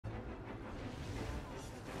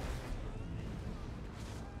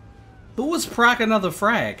Who was proc another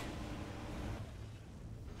frag?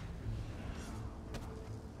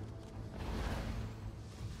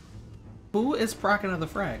 Who is proc another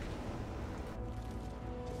frag?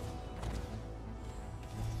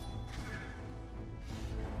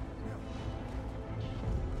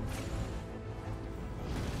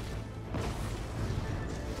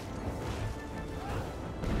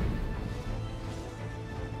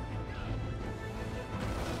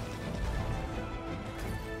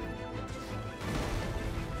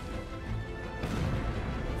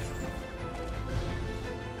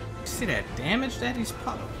 See that damage that he's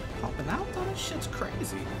pumping out though? That shit's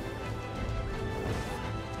crazy.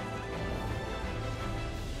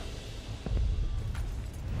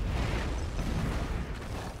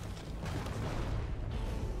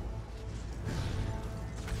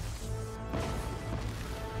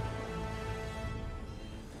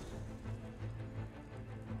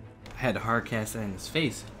 I had to hard cast that in his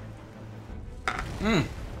face.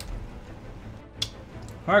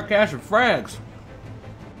 Hard cast with frags.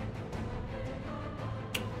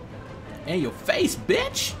 In your face,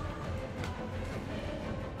 bitch!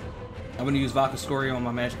 I'm gonna use Valkystoria on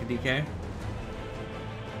my Magic DK.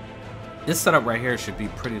 This setup right here should be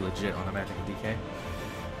pretty legit on a Magic DK.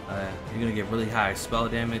 You're gonna get really high spell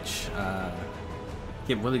damage,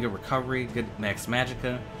 get really good recovery, good max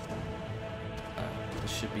magicka.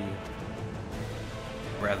 This should be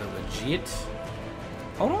rather legit.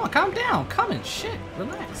 Hold on, calm down, coming, shit,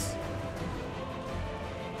 relax.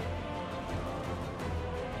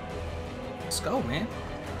 Let's go, man.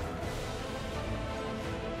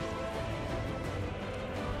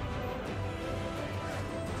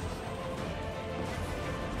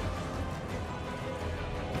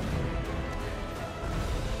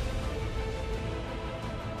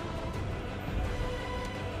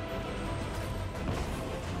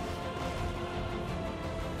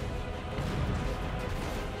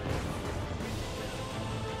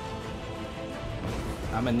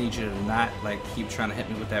 I'm gonna need you to not like keep trying to hit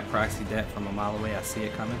me with that proxy debt from a mile away. I see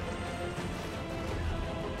it coming.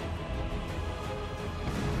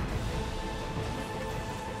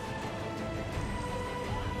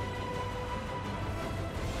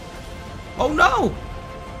 Oh no!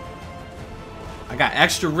 I got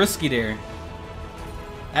extra risky there.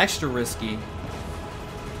 Extra risky.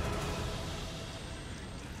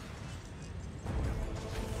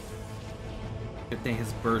 Good thing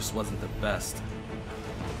his burst wasn't the best.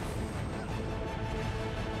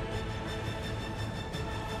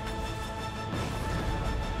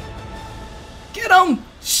 Get him!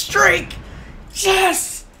 Streak! Yes!